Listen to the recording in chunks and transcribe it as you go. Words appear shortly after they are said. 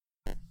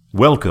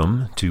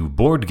Welcome to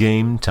Board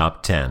Game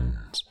Top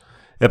Tens,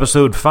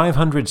 episode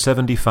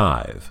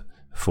 575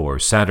 for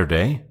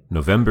Saturday,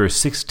 November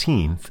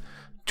 16th,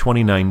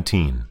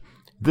 2019.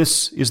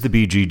 This is the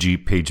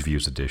BGG Page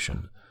Views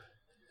edition.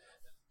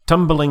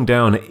 Tumbling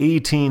down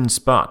 18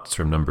 spots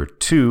from number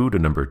 2 to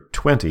number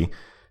 20,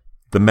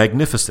 The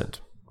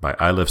Magnificent by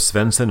Eilif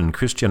Svensson and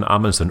Christian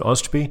Amundsen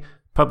Ostby,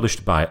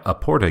 published by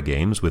Aporta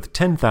Games with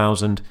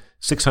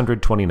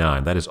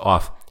 10,629. That is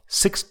off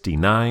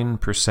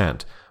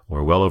 69%.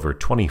 Or well over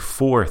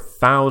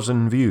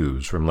 24,000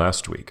 views from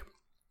last week.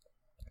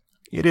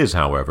 It is,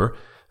 however,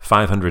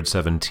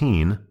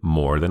 517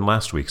 more than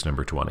last week's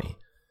number 20.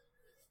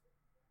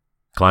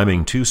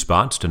 Climbing 2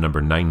 spots to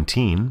number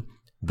 19,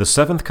 The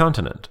Seventh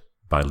Continent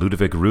by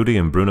Ludovic Roudy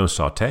and Bruno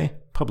Sauté,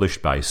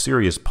 published by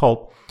Sirius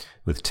Pulp,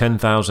 with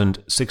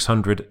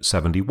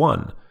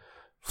 10,671,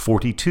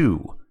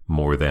 42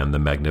 more than The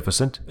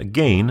Magnificent, a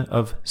gain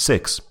of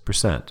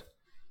 6%.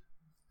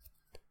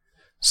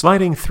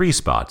 Sliding 3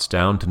 spots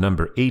down to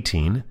number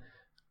 18,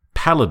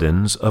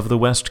 Paladins of the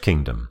West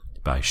Kingdom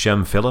by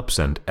Shem Phillips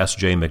and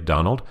S.J.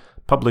 McDonald,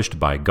 published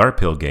by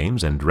Garphill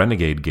Games and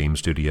Renegade Game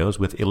Studios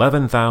with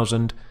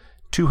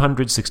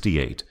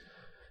 11,268,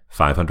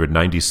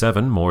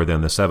 597 more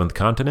than The Seventh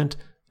Continent,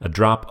 a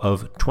drop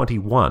of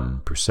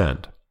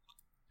 21%.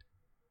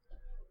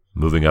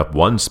 Moving up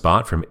 1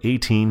 spot from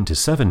 18 to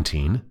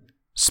 17,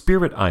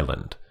 Spirit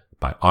Island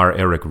by R.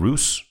 Eric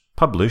Roos,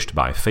 published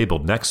by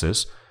Fabled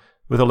Nexus,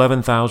 with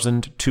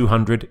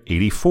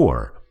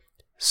 11,284,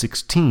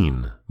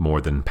 16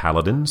 more than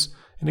Paladins,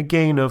 and a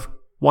gain of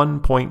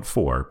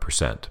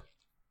 1.4%.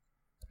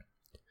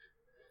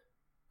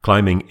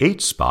 Climbing 8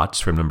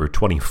 spots from number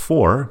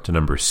 24 to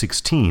number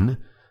 16,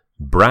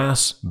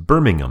 Brass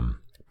Birmingham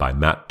by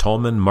Matt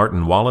Tolman,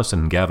 Martin Wallace,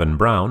 and Gavin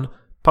Brown,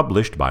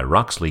 published by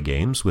Roxley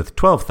Games with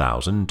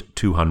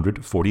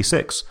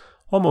 12,246,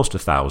 almost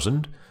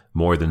 1,000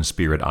 more than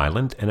Spirit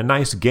Island, and a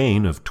nice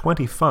gain of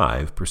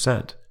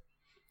 25%.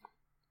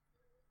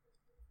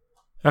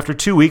 After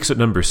 2 weeks at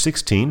number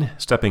 16,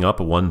 stepping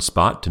up 1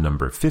 spot to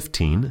number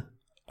 15,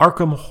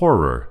 Arkham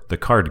Horror, the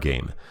Card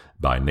Game,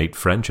 by Nate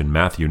French and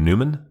Matthew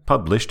Newman,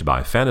 published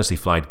by Fantasy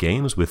Flight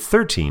Games with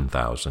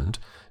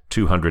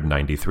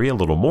 13,293, a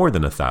little more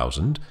than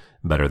 1,000,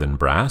 better than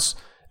Brass,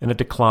 and a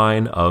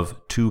decline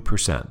of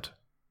 2%.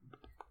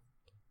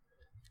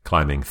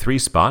 Climbing 3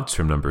 spots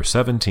from number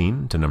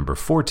 17 to number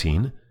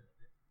 14,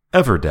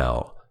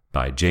 Everdell,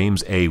 by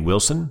James A.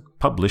 Wilson,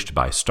 published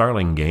by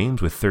Starling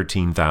Games with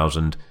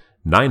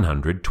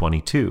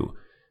 13,922,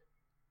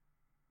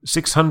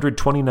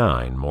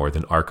 629 more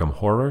than Arkham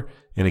Horror,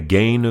 and a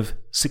gain of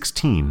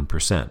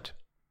 16%.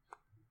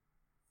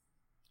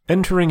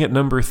 Entering at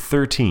number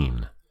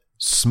 13,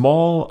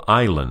 Small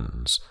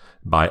Islands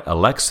by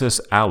Alexis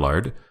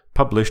Allard,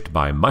 published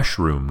by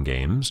Mushroom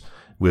Games,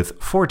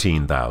 with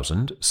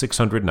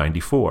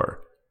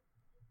 14,694,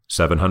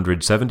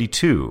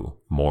 772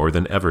 more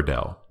than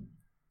Everdell.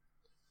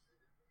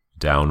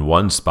 Down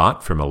 1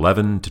 spot from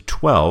 11 to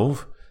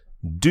 12,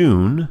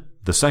 Dune,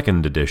 the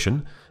Second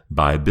Edition,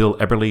 by Bill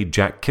Eberly,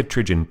 Jack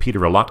Kittredge, and Peter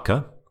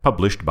Alotka,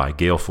 published by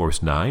Gale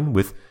Force 9,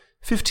 with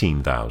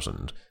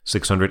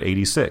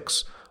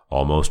 15,686,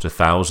 almost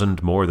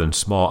 1,000 more than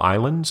Small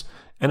Islands,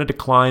 and a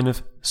decline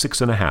of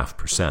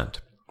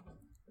 6.5%.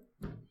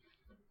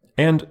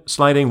 And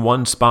sliding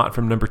 1 spot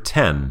from number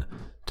 10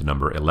 to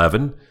number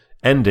 11,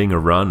 ending a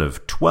run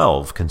of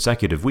 12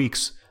 consecutive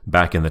weeks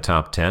back in the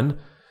top 10,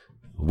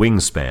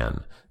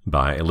 Wingspan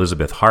by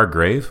Elizabeth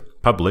Hargrave,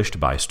 published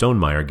by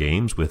Stonemaier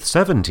Games with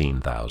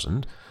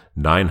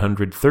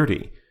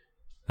 17,930.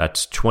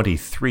 That's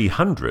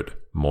 2,300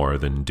 more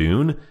than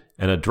Dune,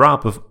 and a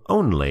drop of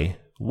only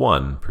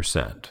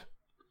 1%.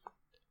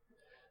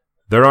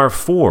 There are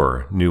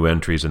 4 new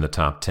entries in the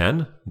top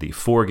 10. The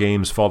 4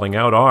 games falling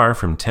out are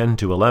from 10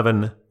 to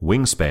 11,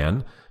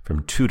 Wingspan,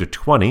 from 2 to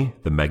 20,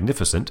 The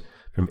Magnificent,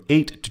 from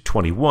 8 to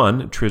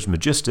 21,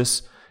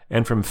 Trismegistus,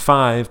 and from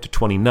 5 to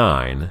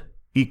 29,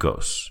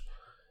 Ecos.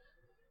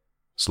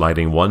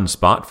 Sliding 1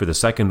 spot for the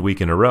 2nd week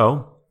in a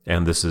row,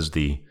 and this is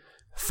the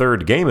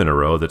 3rd game in a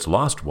row that's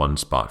lost 1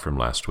 spot from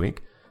last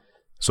week.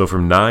 So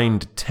from 9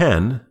 to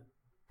 10,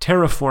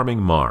 Terraforming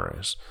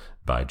Mars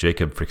by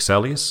Jacob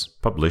Frixelius,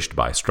 published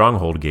by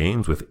Stronghold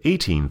Games with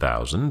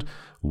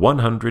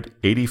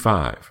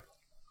 18,185.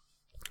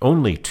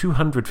 Only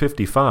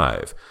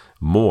 255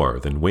 more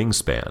than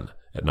Wingspan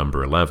at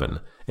number 11,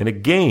 and a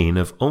gain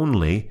of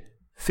only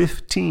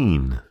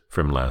 15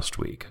 from last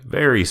week.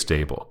 Very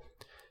stable.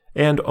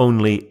 And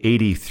only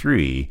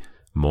 83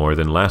 more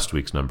than last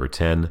week's number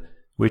 10,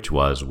 which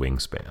was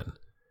Wingspan.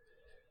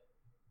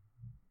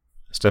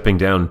 Stepping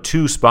down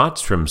 2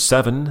 spots from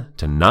 7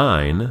 to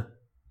 9,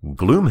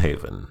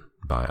 Gloomhaven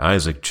by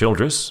Isaac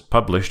Childress,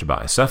 published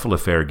by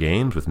Cephalofair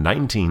Games with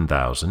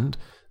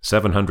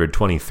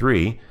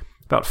 19,723,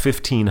 about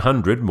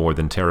 1,500 more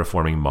than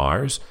Terraforming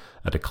Mars,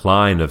 a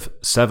decline of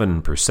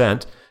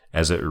 7%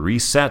 as it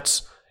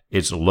resets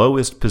its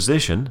lowest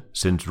position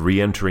since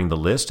re-entering the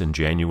list in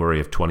January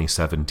of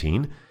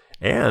 2017,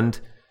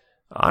 and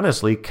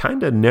honestly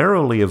kind of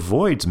narrowly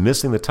avoids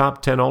missing the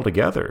top 10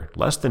 altogether.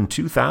 Less than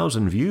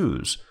 2,000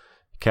 views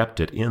kept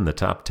it in the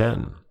top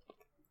 10.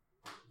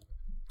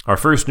 Our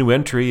first new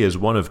entry is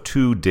one of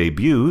two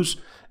debuts.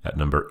 At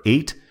number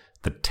 8,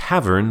 The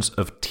Taverns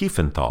of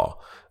Tiefenthal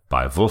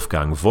by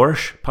Wolfgang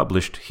Worsch,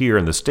 published here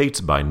in the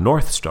States by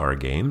North Star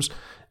Games,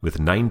 with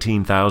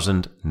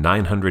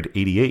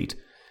 19,988,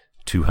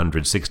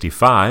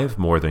 265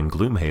 more than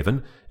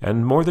Gloomhaven,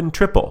 and more than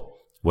triple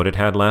what it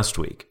had last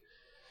week.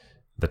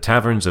 The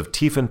Taverns of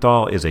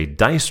Tiefenthal is a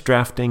dice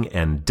drafting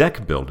and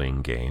deck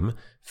building game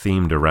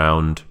themed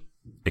around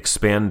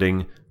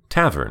expanding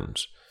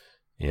taverns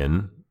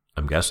in,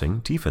 I'm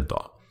guessing,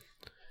 Tiefenthal.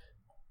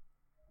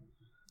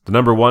 The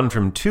number 1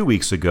 from 2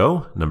 weeks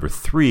ago, number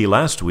 3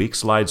 last week,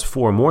 slides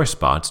 4 more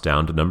spots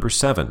down to number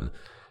 7.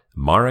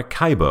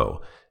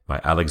 Maracaibo by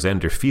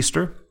Alexander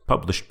Pfister,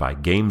 published by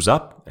Games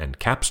Up and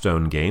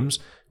Capstone Games,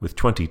 with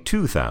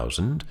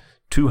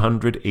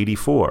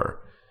 22,284.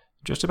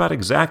 Just about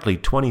exactly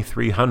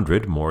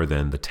 2,300 more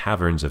than the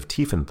Taverns of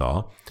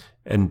Tiefenthal,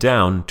 and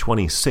down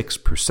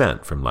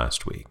 26% from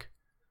last week.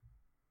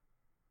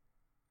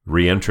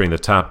 Re-entering the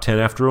top 10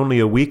 after only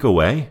a week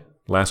away,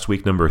 last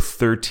week number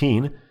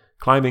 13,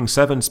 climbing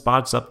 7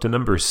 spots up to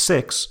number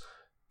 6,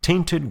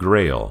 Tainted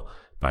Grail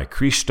by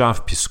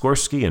Krzysztof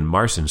Piskorski and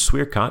Marcin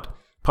Swierkot,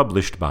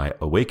 published by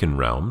Awaken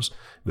Realms,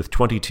 with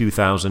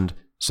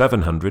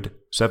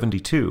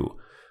 22,772,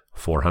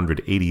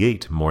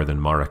 488 more than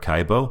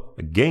Maracaibo,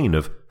 a gain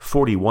of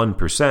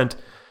 41%.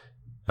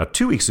 Now,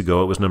 2 weeks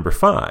ago it was number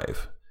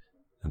 5,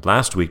 and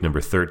last week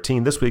number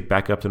 13. This week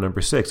back up to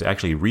number 6. It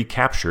actually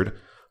recaptured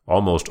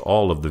almost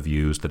all of the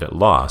views that it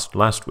lost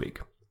last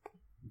week.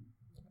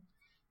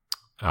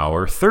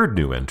 Our third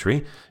new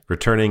entry,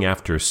 returning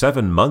after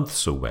 7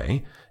 months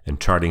away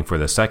and charting for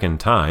the second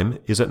time,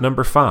 is at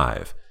number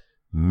 5,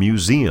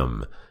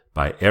 Museum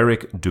by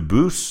Eric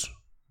Dubuis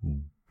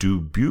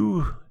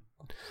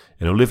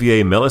and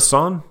Olivier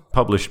Melisson,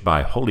 published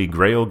by Holy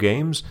Grail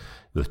Games,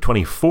 with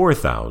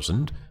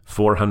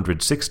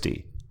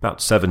 24,460,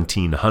 about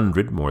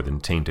 1,700 more than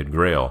Tainted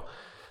Grail.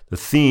 The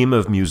theme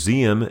of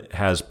Museum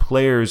has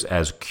players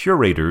as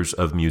curators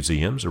of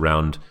museums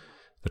around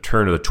the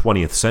turn of the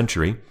 20th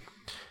century.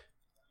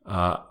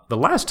 The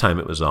last time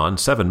it was on,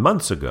 7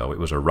 months ago, it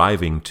was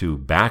arriving to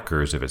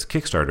backers of its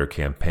Kickstarter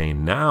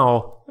campaign.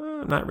 Now,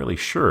 I'm not really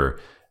sure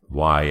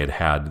why it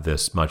had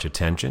this much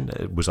attention.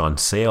 It was on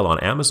sale on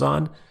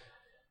Amazon.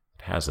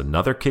 It has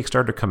another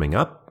Kickstarter coming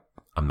up.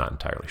 I'm not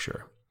entirely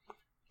sure.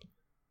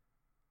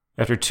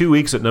 After 2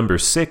 weeks at number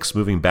 6,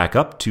 moving back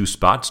up 2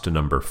 spots to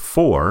number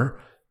 4,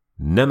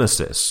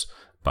 Nemesis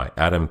by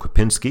Adam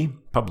Kwapinski,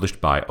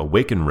 published by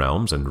Awaken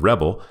Realms and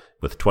Rebel,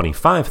 with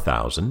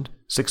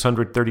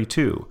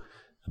 25,632,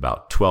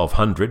 about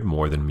 1,200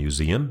 more than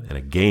Museum, and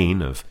a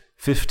gain of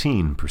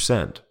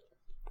 15%.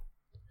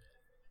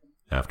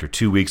 After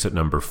 2 weeks at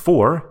number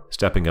 4,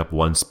 stepping up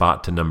 1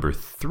 spot to number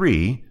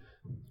 3,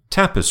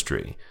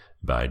 Tapestry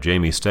by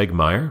Jamie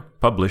Stegmaier,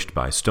 published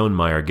by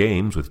Stonemaier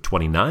Games, with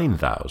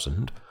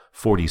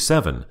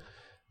 29,047.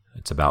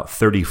 It's about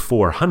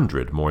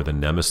 3,400 more than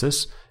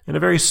Nemesis, and a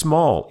very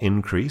small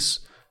increase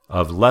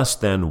of less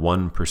than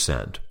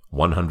 1%,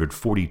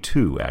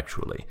 142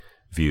 actually,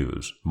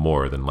 views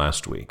more than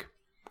last week.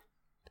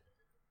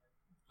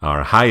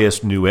 Our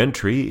highest new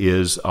entry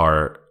is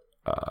our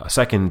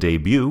second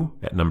debut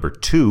at number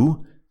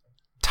 2,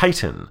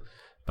 Titan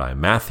by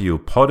Matthew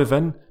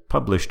Podeven,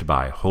 published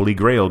by Holy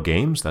Grail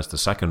Games. That's the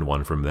second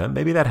one from them.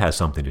 Maybe that has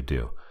something to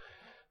do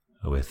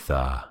with,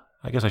 I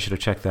guess I should have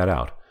checked that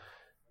out.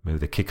 Maybe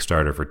the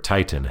Kickstarter for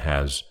Titan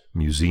has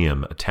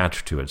Museum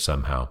attached to it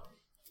somehow.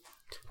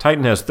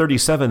 Titan has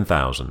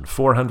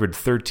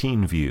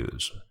 37,413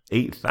 views,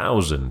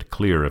 8,000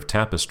 clear of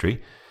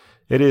Tapestry.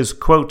 It is,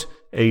 quote,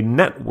 a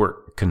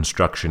network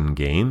construction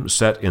game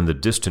set in the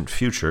distant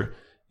future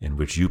in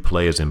which you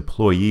play as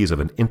employees of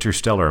an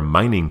interstellar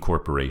mining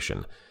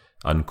corporation,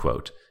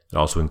 unquote. It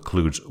also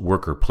includes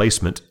worker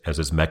placement as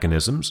its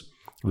mechanisms.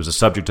 It was the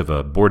subject of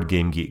a Board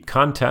Game Geek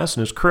contest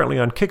and is currently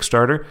on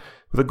Kickstarter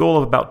with a goal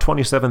of about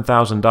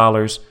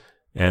 $27,000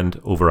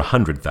 and over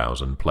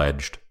 100,000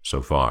 pledged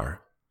so far.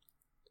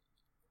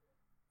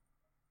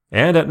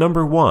 And at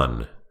number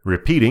 1,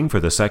 repeating for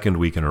the second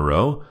week in a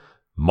row,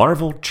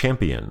 Marvel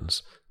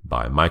Champions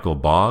by Michael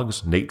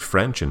Boggs, Nate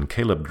French, and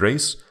Caleb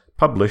Grace,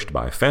 published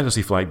by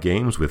Fantasy Flight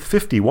Games, with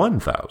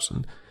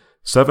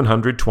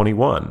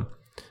 51,721,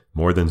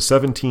 more than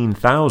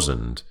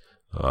 17,000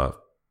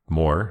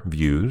 more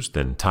views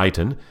than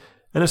Titan,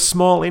 and a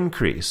small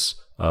increase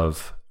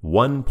of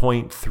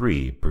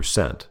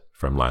 1.3%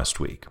 from last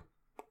week.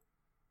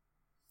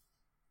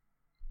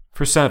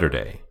 For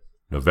Saturday,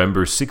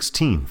 November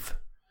 16th,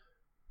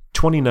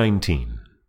 2019.